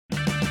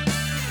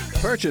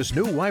Purchase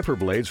new wiper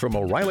blades from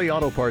O'Reilly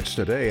Auto Parts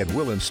today and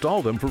we'll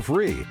install them for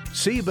free.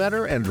 See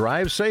better and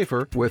drive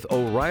safer with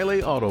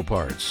O'Reilly Auto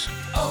Parts.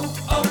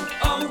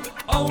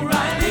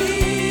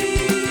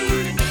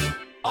 O'Reilly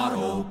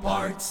Auto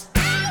Parts.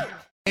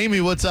 Amy,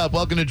 what's up?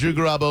 Welcome to Drew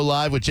Garabo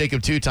Live with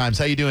Jacob Two Times.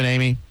 How you doing,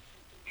 Amy?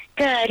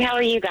 Good. How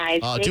are you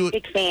guys?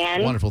 Big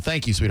fan. Wonderful.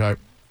 Thank you, sweetheart.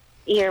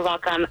 You're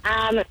welcome.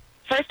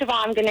 First of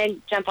all, I'm going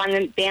to jump on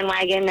the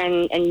bandwagon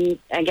and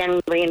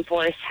again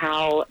reinforce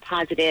how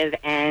positive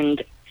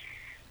and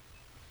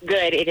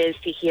good it is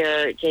to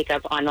hear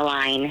Jacob on the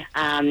line.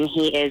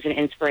 He is an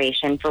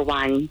inspiration, for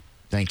one.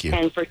 Thank you.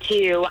 And for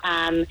two,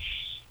 when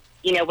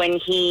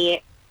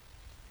he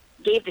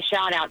gave the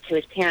shout out to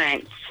his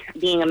parents,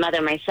 being a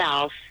mother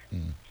myself,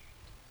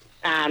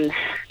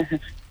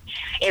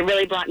 it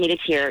really brought me to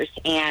tears.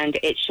 And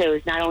it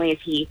shows not only is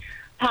he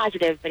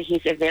positive, but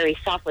he's a very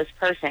selfless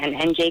person.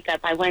 And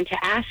Jacob, I wanted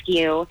to ask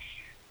you,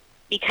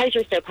 because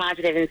you're so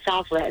positive and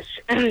selfless,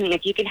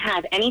 if you could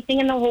have anything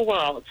in the whole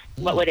world,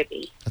 what would it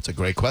be? That's a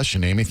great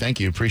question, Amy. Thank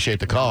you. Appreciate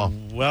the call.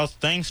 Well,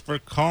 thanks for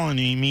calling,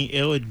 Amy.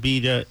 It would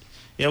be to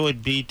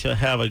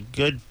have a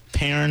good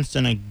parents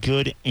and a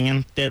good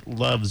aunt that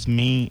loves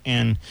me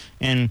and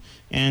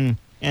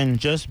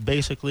just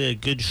basically a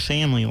good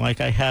family like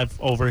I have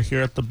over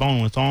here at the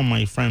Bone with all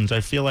my friends.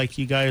 I feel like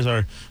you guys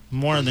are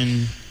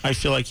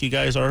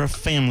a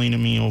family to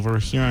me over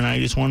here, and I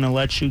just want to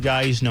let you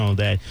guys know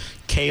that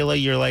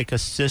Kayla, you're like a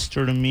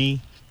sister to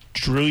me.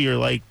 Drew, you're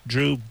like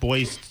Drew,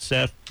 boy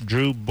Seth,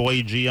 Drew,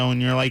 boy Gio,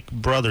 and you're like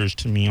brothers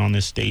to me on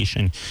this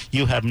station.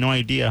 You have no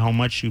idea how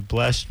much you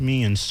blessed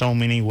me in so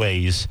many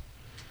ways.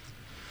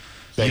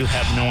 You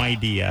have no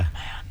idea.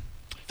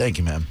 Thank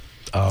you, man.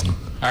 All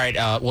right,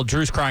 well,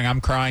 Drew's crying.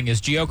 I'm crying.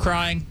 Is Gio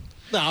crying?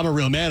 No, I'm a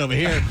real man over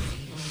here.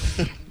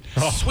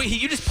 Sweet,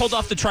 you just pulled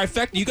off the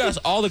trifecta. You got us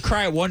all to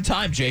cry at one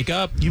time,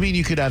 Jacob. You mean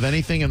you could have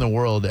anything in the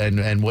world,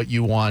 and what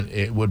you want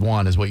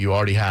is what you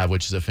already have,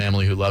 which is a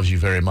family who loves you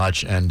very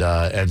much, and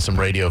some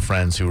radio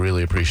friends who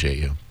really appreciate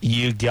you.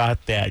 You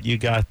got that.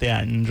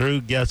 And Drew,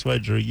 guess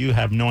what, Drew? You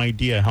have no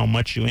idea how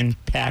much you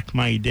impact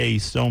my day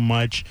so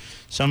much.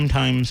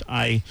 Sometimes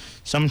I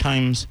just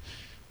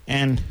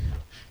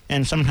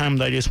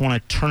want to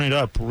turn it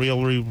up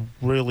really,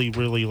 really,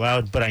 really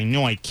loud, but I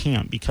know I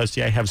can't because,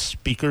 I have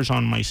speakers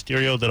on my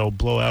stereo that'll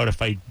blow out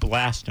if I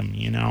blast them,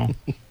 Well,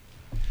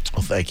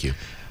 thank you.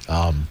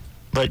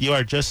 But you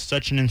are just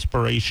such an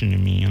inspiration to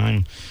me,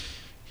 and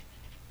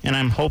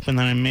I'm hoping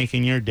that I'm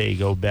making your day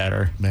go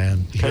better.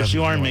 Man. Because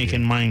you are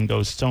making mine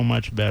go so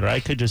much better.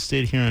 I could just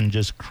sit here and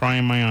just cry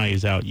my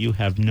eyes out. You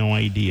have no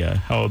idea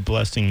how a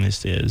blessing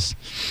this is.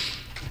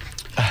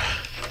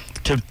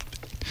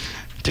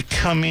 To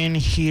come in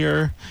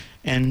here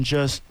and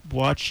just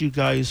watch you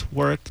guys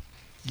work,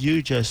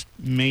 you just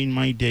made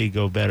my day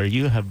go better.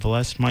 You have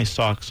blessed my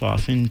socks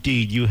off.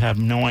 Indeed, you have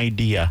no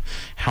idea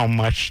how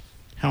much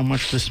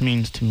this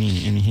means to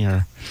me in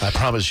here. I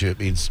promise you it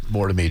means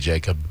more to me,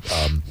 Jacob.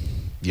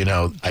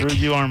 Drew,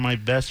 you are my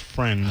best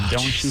friend.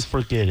 Don't you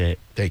forget it.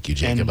 Thank you,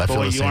 Jacob. And I feel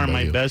boy, the same you are about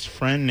my you. best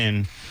friend,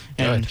 and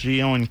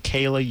Gio and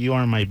Kayla, you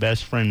are my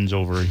best friends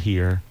over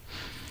here.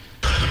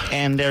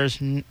 And there's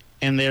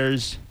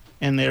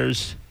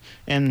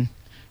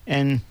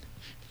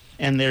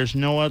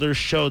no other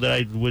show that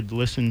I would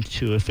listen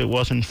to if it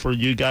wasn't for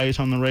you guys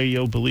on the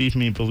radio. Believe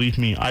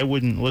me, I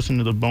wouldn't listen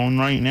to The Bone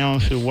right now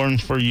if it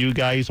weren't for you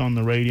guys on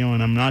the radio.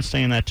 And I'm not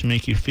saying that to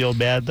make you feel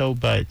bad, though,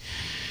 but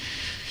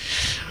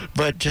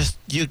just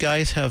you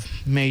guys have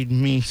made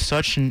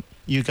such an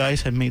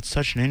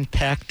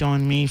impact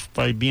on me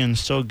by being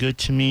so good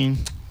to me.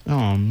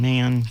 Oh,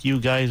 man, you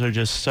guys are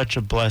just such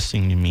a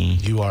blessing to me.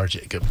 You are,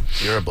 Jacob.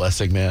 You're a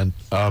blessing, man.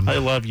 I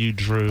love you,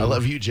 Drew. I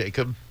love you,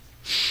 Jacob.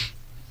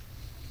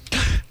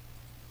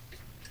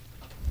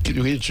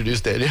 Can we introduce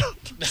Daniel?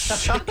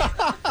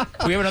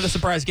 We have another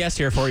surprise guest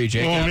here for you,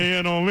 Jacob.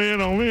 Oh,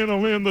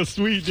 man, the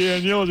sweet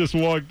Danielle just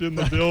walked in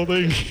the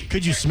building.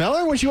 Could you smell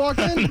her when she walked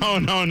in? No.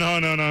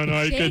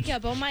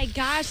 Jacob, oh my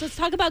gosh, let's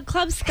talk about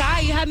Club Sky.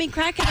 You had me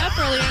cracking up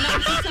earlier, and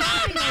I'm just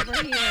laughing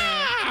over here.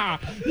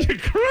 You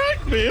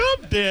cracked me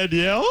up,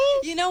 Danielle.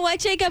 You know what,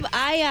 Jacob?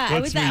 I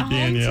was at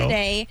home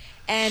today,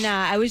 and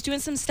I was doing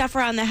some stuff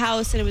around the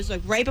house, and it was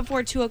like right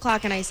before 2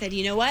 o'clock, and I said,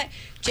 you know what?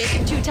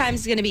 Jacob Two Times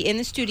is going to be in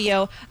the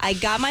studio. I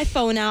got my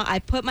phone out. I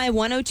put my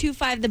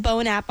 102.5 The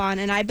Bone app on,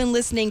 and I've been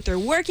listening through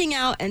working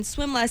out and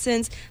swim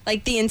lessons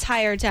like the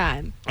entire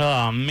time.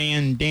 Oh,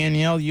 man,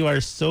 Danielle, you are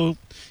so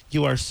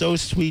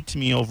sweet to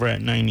me over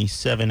at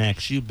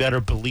 97X. You better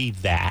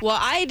believe that. Well,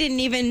 I didn't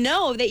even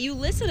know that you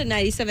listened to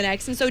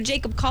 97X, and so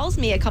Jacob calls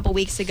me a couple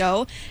weeks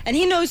ago, and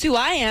he knows who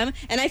I am,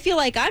 and I feel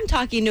like I'm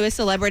talking to a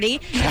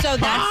celebrity. So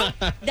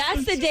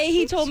that's the day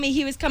he told me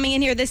he was coming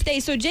in here this day.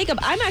 So, Jacob,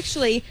 I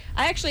actually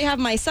have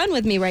my son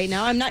with me right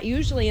now. I'm not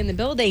usually in the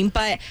building,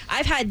 but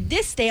I've had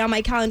this day on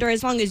my calendar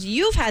as long as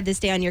you've had this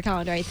day on your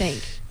calendar, I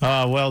think.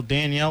 Well,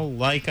 Danielle,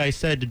 like I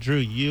said to Drew,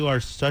 you are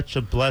such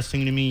a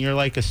blessing to me. You're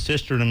like a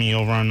sister to me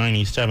over on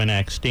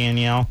 97X,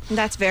 Danielle.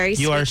 That's very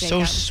sweet, You are Jacob.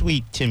 so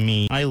sweet to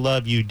me. I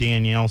love you,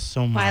 Danielle,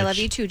 so much. Well, I love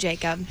you too,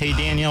 Jacob. Hey,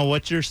 Danielle,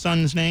 what's your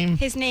son's name?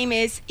 His name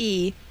is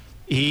E.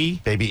 E?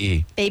 Baby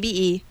E.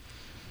 Baby E.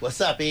 What's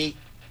up, E?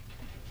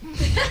 Hey,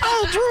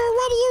 Drew,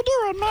 what are you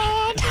doing,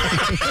 man?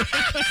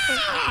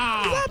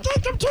 I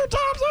take him 2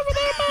 times over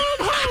there, man.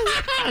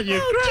 Hey,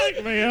 You crack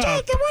me up.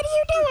 Jacob, what are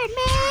you doing,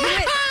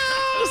 man?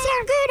 You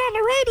sound good on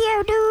the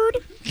radio, dude.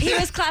 He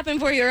was clapping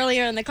for you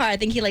earlier in the car. I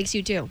think he likes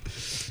you too.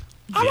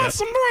 I want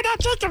some more of that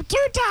Jacob 2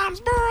 times,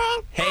 boy.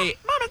 Hey.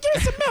 Mama, give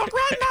me some milk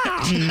right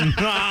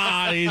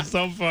now. He's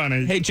so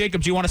funny. Hey,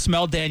 Jacob, do you want to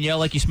smell Danielle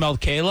like you smelled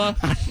Kayla?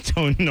 I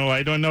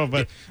don't know,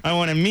 but I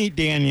want to meet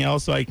Danielle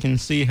so I can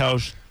see how...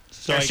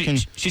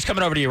 She's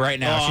coming over to you right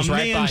now. She's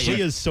right by you. She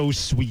is so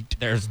sweet.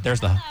 There's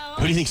the...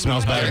 Who do you think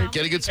smells better?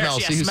 Get a good smell.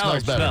 Yeah, See who smell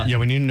smells it, better. smell it. Yeah,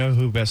 we need to know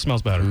who best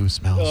smells better. Who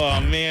smells Oh,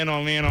 better? man,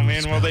 oh, man, oh,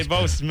 man. Well, they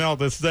both smell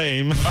the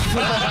same.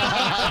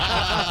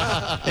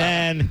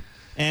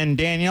 And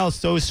Danielle's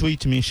so sweet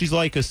to me. She's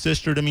like a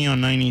sister to me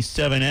on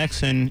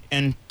 97X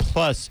and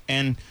plus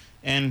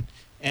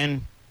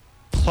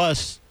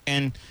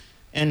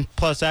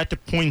I have to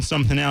point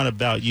something out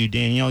about you,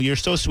 Danielle. You're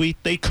so sweet.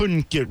 They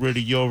couldn't get rid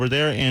of you over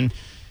there, and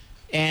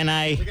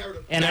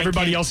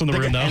Everybody else in the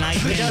room, though. And I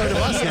can,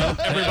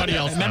 Everybody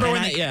else. Remember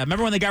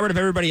when they got rid of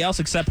everybody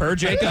else except her,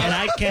 Jacob?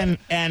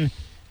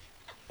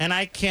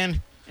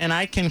 and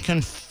I can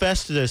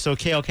confess to this,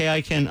 okay,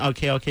 I can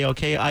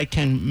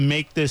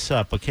make this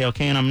up, okay,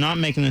 and I'm not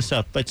making this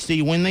up. But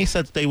see, when they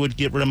said they would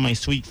get rid of my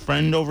sweet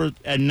friend over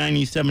at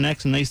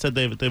 97X, and they said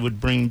they would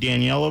bring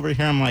Danielle over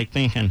here, I'm like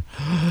thinking,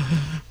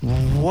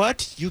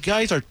 what? You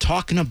guys are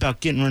talking about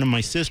getting rid of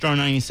my sister on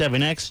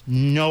 97X?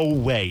 No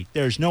way.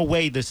 There's no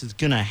way this is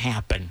gonna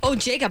happen. Oh,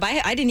 Jacob,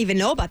 I didn't even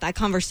know about that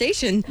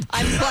conversation.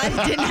 I'm glad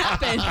it didn't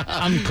happen.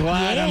 I'm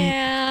glad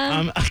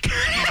Yeah.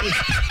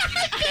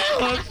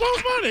 That's so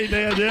funny,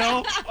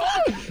 Danielle.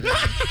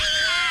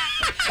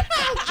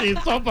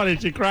 She's so funny.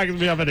 She cracks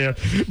me up in here.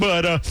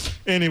 But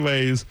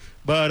anyways,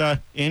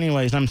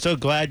 I'm so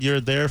glad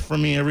you're there for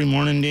me every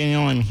morning,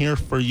 Danielle. I'm here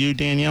for you,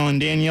 Danielle. And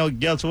Danielle,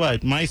 guess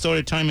what? My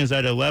soda time is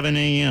at 11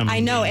 a.m. I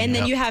know, and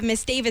then you have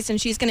Miss Davis,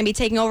 and she's going to be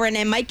taking over, and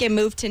it might get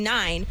moved to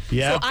 9.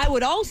 Yeah. So I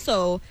would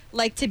also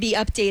like to be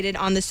updated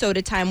on the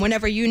soda time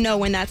whenever you know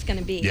when that's going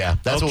to be. Yeah,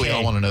 that's what we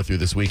all want to know through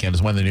this weekend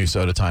is when the new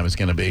soda time is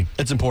going to be.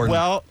 It's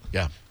important.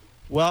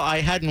 Well, I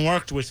hadn't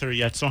worked with her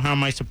yet, so how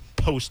am I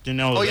supposed to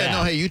know that? Oh, yeah,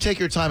 no, hey, you take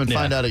your time and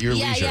find out at your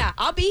leisure. Yeah,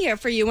 I'll be here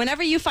for you.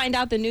 Whenever you find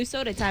out the new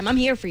soda time, I'm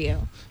here for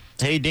you.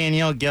 Hey,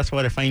 Danielle, guess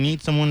what? If I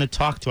need someone to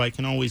talk to, I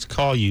can always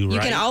call you, right? You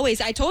can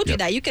always, I told you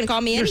that. You can call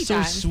me You're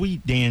anytime. so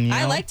sweet, Danielle.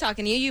 I like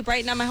talking to you. You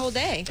brighten up my whole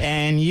day.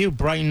 And you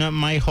brighten up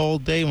my whole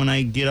day when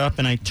I get up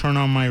and I turn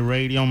on my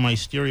radio, my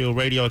stereo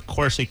radio. Of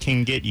course, it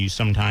can get you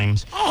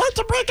sometimes. I hate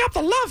to break up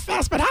the love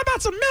fest, but how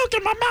about some milk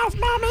in my mouth,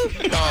 Mommy?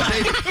 Oh,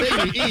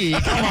 baby E,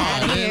 come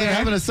on. They're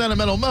having a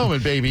sentimental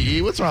moment, baby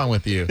E. What's wrong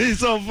with you? He's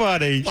so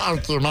funny.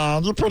 Thank you,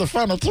 man. You're pretty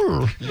funny,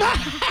 too.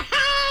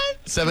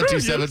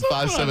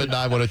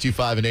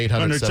 727-579-1025 and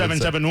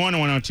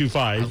 800-771-1025.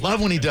 I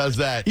love when he does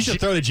that. You should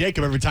throw to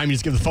Jacob every time you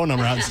just give the phone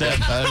number out instead.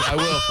 I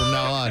will from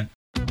now on.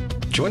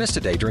 Join us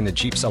today during the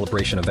Jeep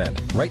Celebration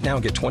event. Right now,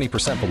 get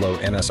 20% below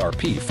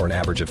MSRP for an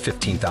average of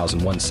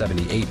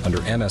 $15,178 under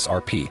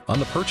MSRP on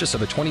the purchase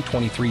of a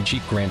 2023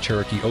 Jeep Grand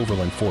Cherokee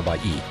Overland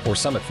 4xE or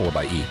Summit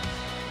 4xE.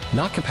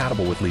 Not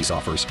compatible with lease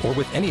offers or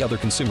with any other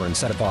consumer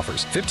incentive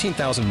offers.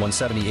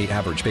 $15,178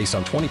 average based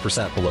on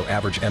 20% below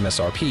average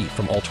MSRP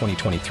from all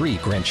 2023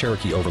 Grand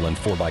Cherokee Overland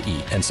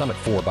 4xE and Summit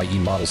 4xE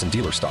models in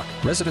dealer stock.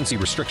 Residency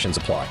restrictions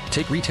apply.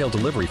 Take retail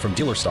delivery from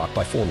dealer stock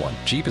by 4/1.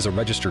 Jeep is a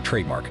registered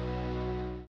trademark.